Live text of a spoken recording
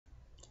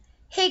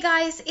Hey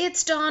guys,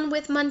 it's Dawn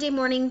with Monday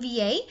Morning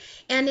VA,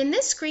 and in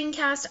this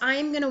screencast,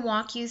 I'm going to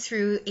walk you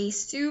through a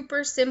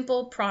super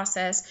simple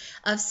process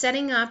of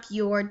setting up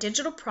your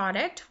digital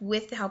product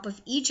with the help of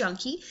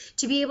eJunkie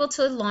to be able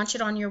to launch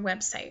it on your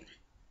website.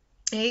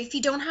 If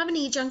you don't have an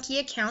eJunkie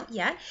account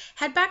yet,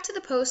 head back to the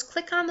post,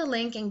 click on the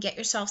link, and get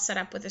yourself set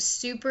up with a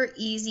super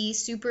easy,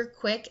 super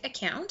quick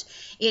account.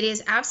 It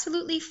is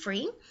absolutely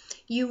free.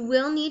 You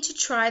will need to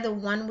try the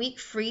 1-week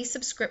free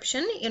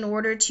subscription in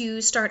order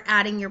to start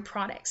adding your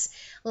products.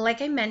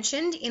 Like I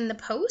mentioned in the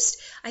post,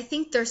 I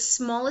think their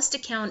smallest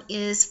account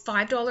is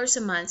 $5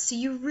 a month, so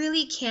you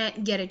really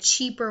can't get a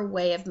cheaper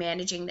way of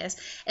managing this,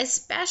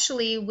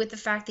 especially with the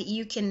fact that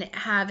you can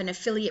have an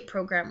affiliate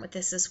program with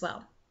this as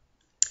well.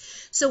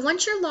 So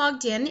once you're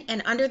logged in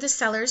and under the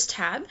Sellers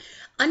tab,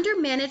 under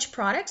Manage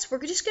Products, we're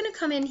just going to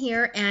come in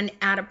here and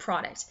add a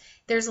product.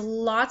 There's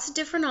lots of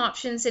different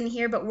options in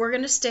here, but we're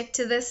going to stick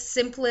to the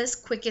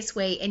simplest, quickest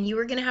way, and you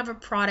are going to have a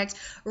product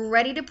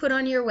ready to put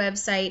on your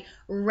website,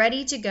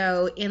 ready to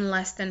go in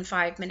less than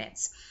 5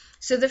 minutes.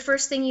 So the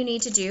first thing you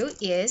need to do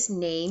is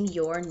name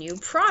your new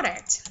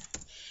product.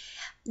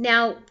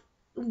 Now,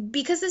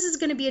 because this is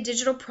going to be a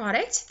digital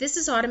product, this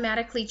is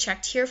automatically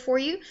checked here for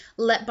you.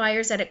 Let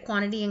buyers edit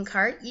quantity and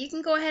cart. You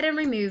can go ahead and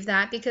remove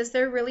that because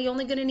they're really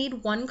only going to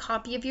need one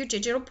copy of your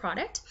digital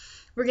product.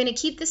 We're going to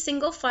keep the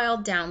single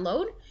file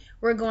download.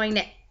 We're going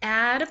to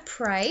add a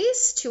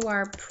price to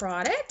our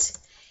product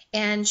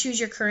and choose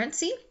your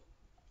currency,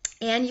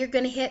 and you're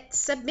going to hit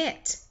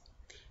submit.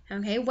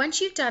 Okay,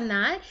 once you've done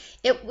that,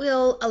 it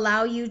will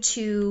allow you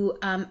to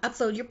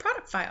upload your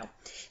product file.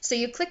 So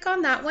you click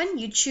on that one,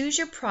 you choose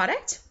your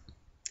product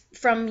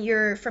from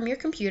your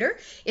computer.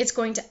 It's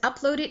going to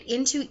upload it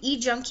into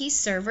eJunkie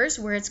servers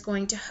where it's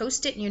going to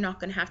host it, and you're not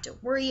going to have to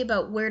worry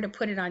about where to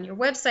put it on your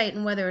website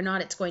and whether or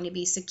not it's going to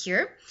be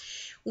secure.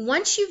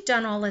 Once you've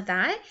done all of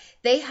that,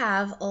 they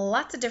have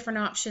lots of different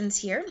options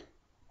here.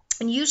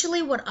 And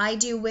usually what I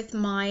do with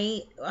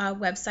my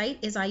website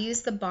is I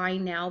use the Buy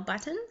Now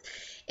button.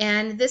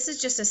 And this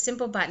is just a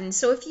simple button.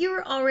 So if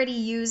you're already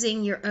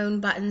using your own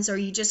buttons, or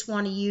you just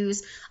want to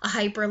use a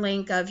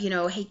hyperlink of,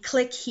 hey,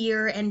 click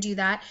here and do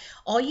that,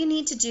 all you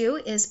need to do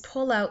is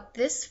pull out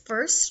this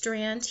first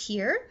strand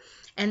here.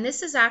 And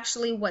this is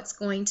actually what's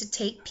going to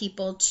take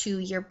people to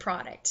your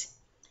product.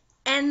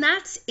 And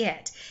that's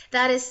it.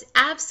 That is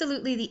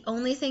absolutely the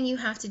only thing you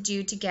have to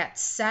do to get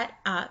set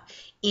up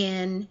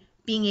in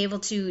being able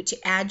to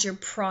add your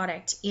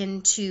product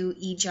into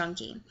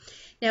eJunkie.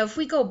 Now, if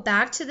we go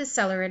back to the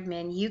seller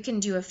admin, you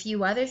can do a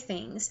few other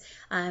things,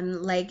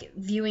 like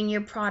viewing your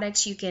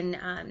products. You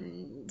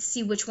can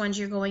see which ones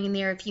you're going in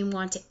there. If you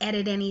want to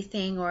edit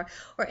anything or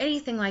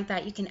anything like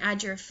that, you can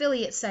add your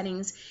affiliate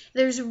settings.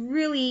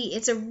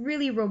 It's a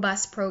really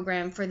robust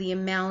program for the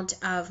amount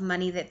of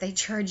money that they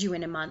charge you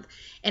in a month.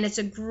 And it's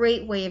a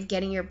great way of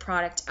getting your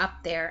product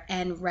up there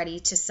and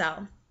ready to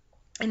sell.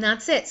 And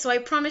that's it. So I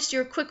promised you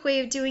a quick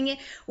way of doing it.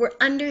 We're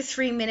under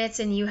 3 minutes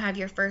and you have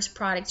your first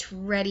product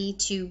ready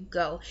to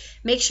go.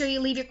 Make sure you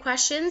leave your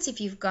questions,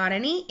 if you've got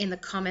any, in the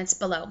comments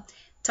below.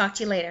 Talk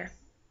to you later.